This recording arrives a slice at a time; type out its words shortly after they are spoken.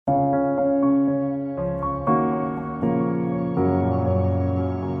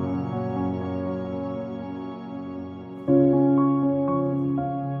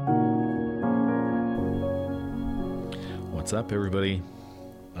What's up, everybody?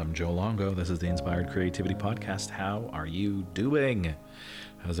 I'm Joe Longo. This is the Inspired Creativity Podcast. How are you doing?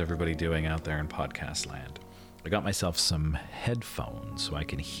 How's everybody doing out there in podcast land? I got myself some headphones so I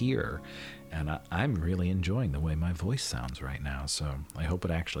can hear, and I'm really enjoying the way my voice sounds right now. So I hope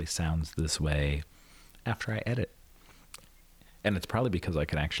it actually sounds this way after I edit. And it's probably because I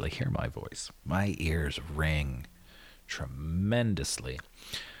can actually hear my voice. My ears ring tremendously.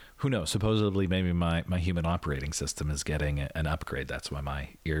 Who knows? Supposedly, maybe my human operating system is getting an upgrade. That's why my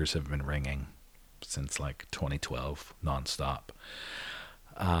ears have been ringing since like 2012 nonstop.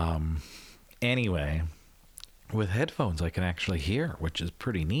 Anyway, with headphones, I can actually hear, which is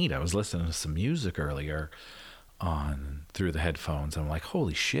pretty neat. I was listening to some music earlier through the headphones. I'm like,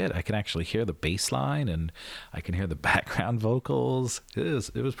 holy shit, I can actually hear the bass line and I can hear the background vocals.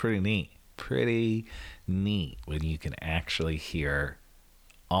 It was pretty neat. Pretty neat when you can actually hear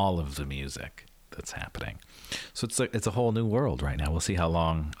all of the music that's happening. So it's a whole new world right now. We'll see how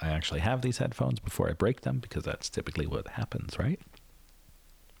long I actually have these headphones before I break them, because that's typically what happens, right?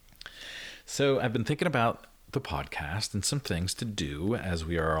 So I've been thinking about the podcast and some things to do as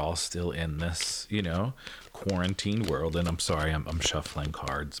we are all still in this, quarantine world. And I'm sorry, I'm shuffling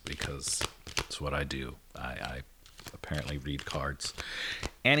cards because it's what I do. I apparently read cards.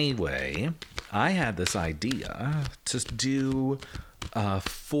 Anyway, I had this idea to do a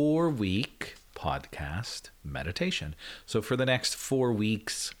 4-week podcast meditation. So for the next 4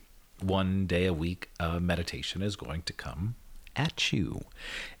 weeks, 1 day a week, meditation is going to come at you,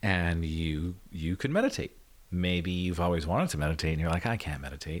 and you can meditate. Maybe you've always wanted to meditate and you're like, I can't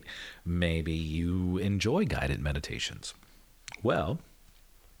meditate. Maybe you enjoy guided meditations. Well,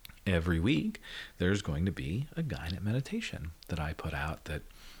 every week there's going to be a guided meditation that I put out that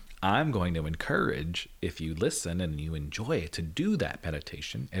I'm going to encourage, if you listen and you enjoy it, to do that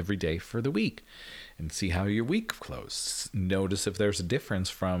meditation every day for the week and see how your week flows. Notice if there's a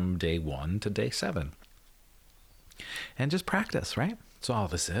difference from day 1 to day 7. And just practice, right? That's all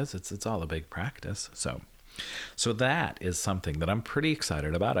this is. It's all a big practice. So that is something that I'm pretty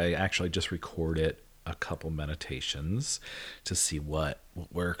excited about. I actually just recorded a couple meditations to see what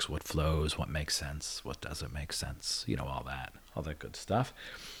works, what flows, what makes sense, what doesn't make sense, all that good stuff.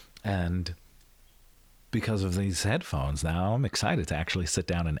 And because of these headphones now, I'm excited to actually sit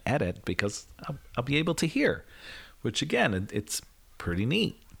down and edit, because I'll be able to hear, which again, it's pretty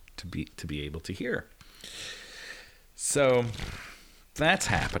neat to be able to hear. So that's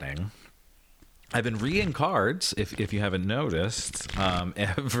happening. I've been reading cards, if you haven't noticed,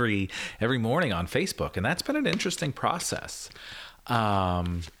 every morning on Facebook, and that's been an interesting process,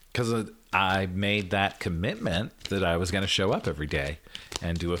 because I made that commitment that I was going to show up every day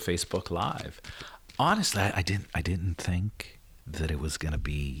and do a Facebook Live. Honestly, I didn't think that it was going to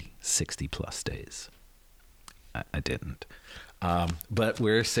be 60 plus days. I didn't. But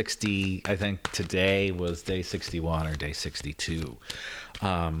we're 60, I think today was day 61 or day 62.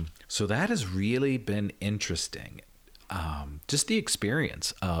 So that has really been interesting. Just the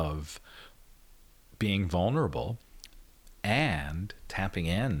experience of being vulnerable and tapping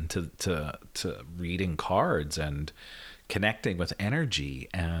in to reading cards and connecting with energy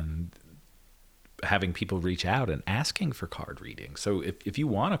and having people reach out and asking for card reading. So if you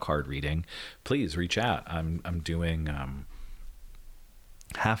want a card reading, please reach out. I'm doing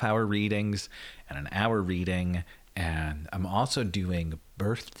half-hour readings and an hour reading, and I'm also doing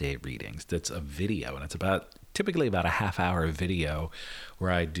birthday readings. That's a video, and it's typically about a half-hour video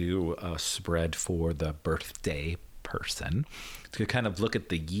where I do a spread for the birthday person to kind of look at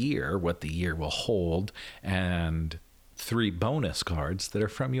the year, what the year will hold, and 3 bonus cards that are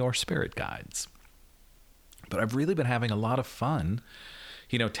from your spirit guides. But I've really been having a lot of fun,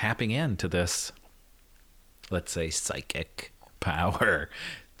 tapping into this, let's say, psychic power,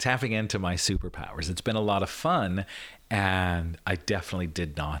 tapping into my superpowers. It's been a lot of fun, and I definitely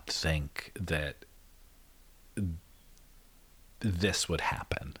did not think that this would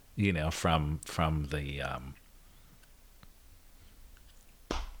happen, from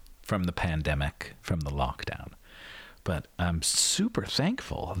the pandemic, from the lockdown. But I'm super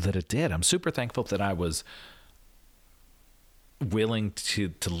thankful that it did. I'm super thankful that I was willing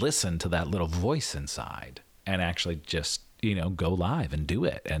to listen to that little voice inside and actually just, go live and do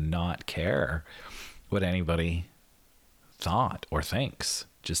it and not care what anybody thought or thinks.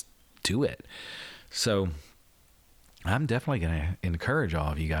 Just do it. So I'm definitely going to encourage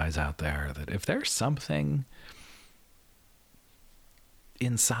all of you guys out there that if there's something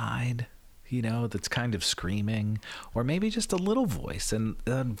inside, that's kind of screaming, or maybe just a little voice, and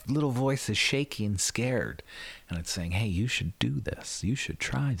the little voice is shaky and scared, and it's saying, hey, you should do this. You should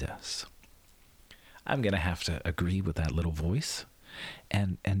try this. I'm going to have to agree with that little voice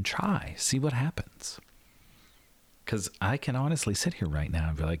and see what happens. Because I can honestly sit here right now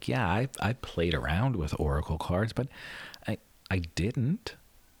and be like, yeah, I played around with oracle cards, but I didn't.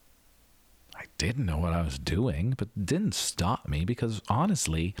 I didn't know what I was doing, but it didn't stop me because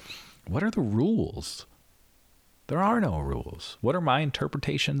honestly, what are the rules? There are no rules. What are my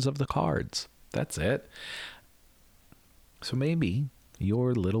interpretations of the cards? That's it. So maybe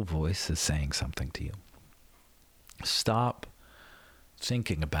your little voice is saying something to you. Stop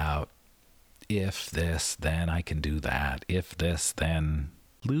thinking about if this, then I can do that. If this, then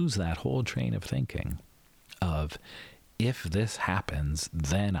lose that whole train of thinking of if this happens,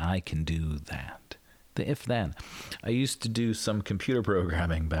 then I can do that. The if then. I used to do some computer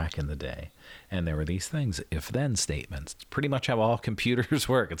programming back in the day, and there were these things, if then statements. It's pretty much how all computers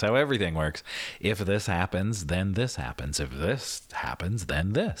work. It's how everything works. If this happens, then this happens. If this happens,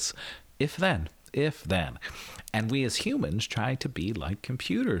 then this. If then. If then. And we as humans try to be like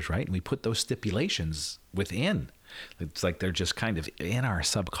computers, right? And we put those stipulations within. It's like they're just kind of in our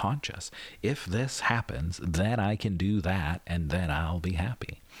subconscious. If this happens, then I can do that, and then I'll be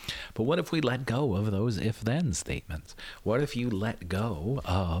happy. But what if we let go of those if-then statements? What if you let go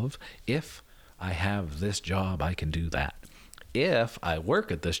of, if I have this job, I can do that. If I work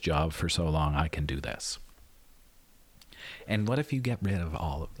at this job for so long, I can do this. And what if you get rid of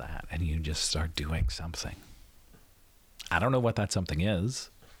all of that and you just start doing something? I don't know what that something is.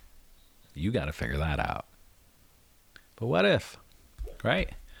 You got to figure that out. But what if,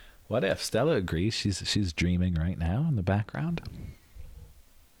 right? What if? Stella agrees. She's dreaming right now in the background.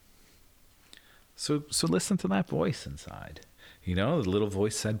 So listen to that voice inside. You know, the little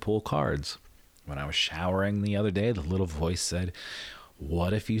voice said pull cards. When I was showering the other day, the little voice said,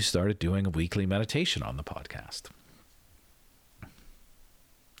 what if you started doing a weekly meditation on the podcast?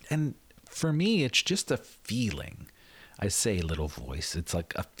 And for me, it's just a feeling. I say little voice. It's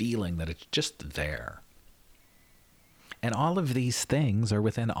like a feeling that it's just there. And all of these things are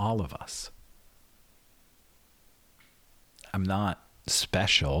within all of us. I'm not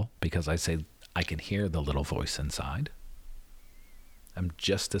special because I say I can hear the little voice inside. I'm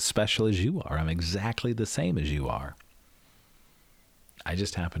just as special as you are. I'm exactly the same as you are. I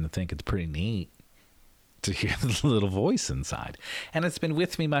just happen to think it's pretty neat to hear the little voice inside. And it's been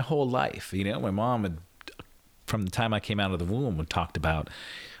with me my whole life. You know, my mom had, from the time I came out of the womb, had talked about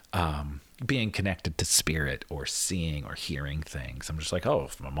being connected to spirit or seeing or hearing things. I'm just like, oh,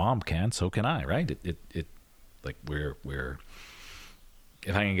 if my mom can, so can I, right? It like we're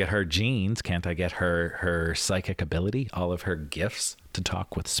if I can get her genes, can't I get her psychic ability, all of her gifts to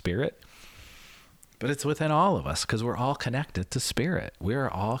talk with spirit? But it's within all of us because we're all connected to spirit. We're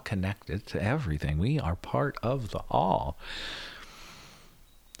all connected to everything. We are part of the all.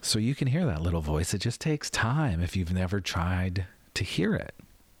 So you can hear that little voice. It just takes time if you've never tried to hear it.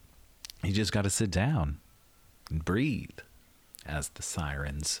 You just got to sit down and breathe as the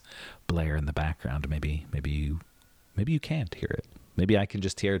sirens blare in the background. Maybe you can't hear it. Maybe I can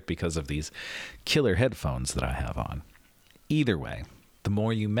just hear it because of these killer headphones that I have on. Either way, the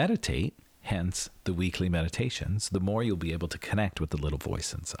more you meditate, hence the weekly meditations, the more you'll be able to connect with the little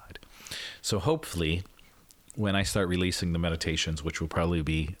voice inside. So hopefully, when I start releasing the meditations, which will probably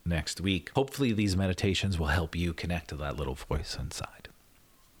be next week, hopefully these meditations will help you connect to that little voice inside.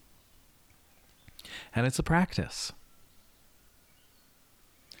 And it's a practice.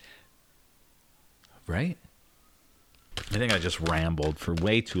 Right? I think I just rambled for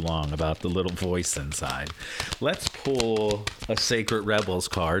way too long about the little voice inside. Let's pull a Sacred Rebels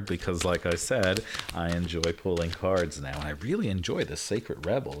card because, like I said, I enjoy pulling cards now. And I really enjoy the Sacred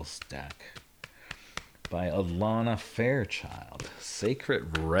Rebels deck by Alana Fairchild.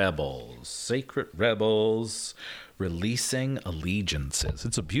 Sacred Rebels, Releasing Allegiances.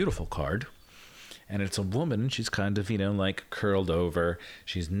 It's a beautiful card. And it's a woman. She's kind of, like curled over.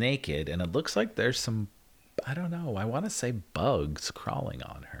 She's naked. And it looks like there's some, I don't know, I want to say bugs crawling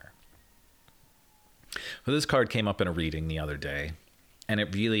on her. Well, this card came up in a reading the other day. And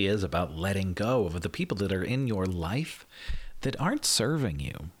it really is about letting go of the people that are in your life that aren't serving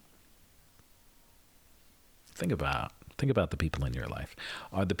you. Think about the people in your life.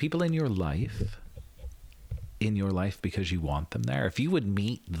 Are the people in your life because you want them there? If you would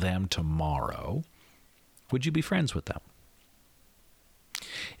meet them tomorrow, would you be friends with them?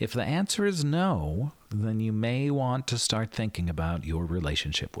 If the answer is no, then you may want to start thinking about your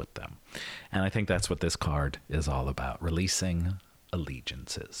relationship with them. And I think that's what this card is all about, releasing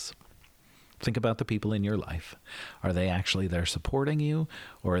allegiances. Think about the people in your life. Are they actually there supporting you,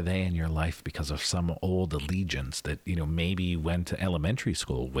 or are they in your life because of some old allegiance that, maybe you went to elementary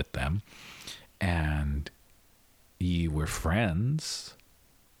school with them and you were friends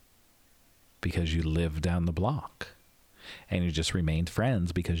because you lived down the block, and you just remained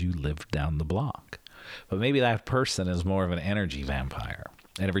friends because you lived down the block. But maybe that person is more of an energy vampire,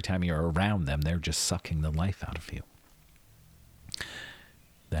 and every time you're around them, they're just sucking the life out of you.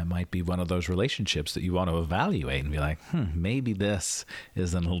 That might be one of those relationships that you want to evaluate and be like, maybe this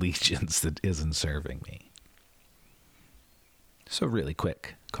is an allegiance that isn't serving me. So really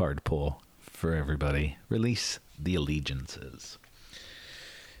quick card pull for everybody. Release the allegiances.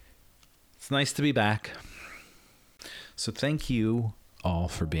 It's nice to be back. So thank you all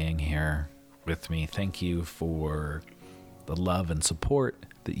for being here with me. Thank you for the love and support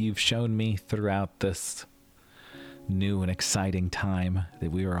that you've shown me throughout this new and exciting time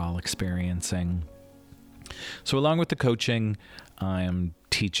that we are all experiencing. So along with the coaching, I am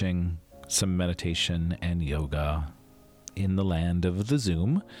teaching some meditation and yoga in the land of the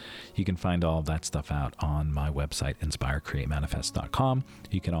Zoom. You can find all of that stuff out on my website, inspirecreatemanifest.com.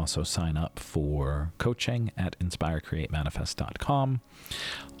 You can also sign up for coaching at inspirecreatemanifest.com.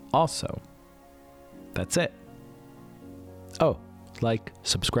 Also, that's it. Oh, like,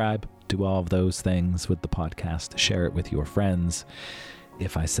 subscribe, do all of those things with the podcast. Share it with your friends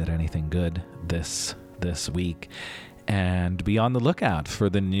if I said anything good this week. And be on the lookout for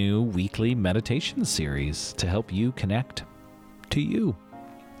the new weekly meditation series to help you connect to you.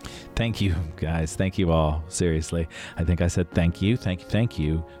 Thank you, guys. Thank you all. Seriously. I think I said thank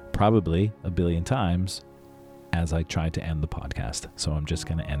you, probably a billion times as I tried to end the podcast. So I'm just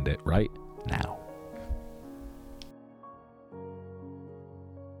going to end it right now.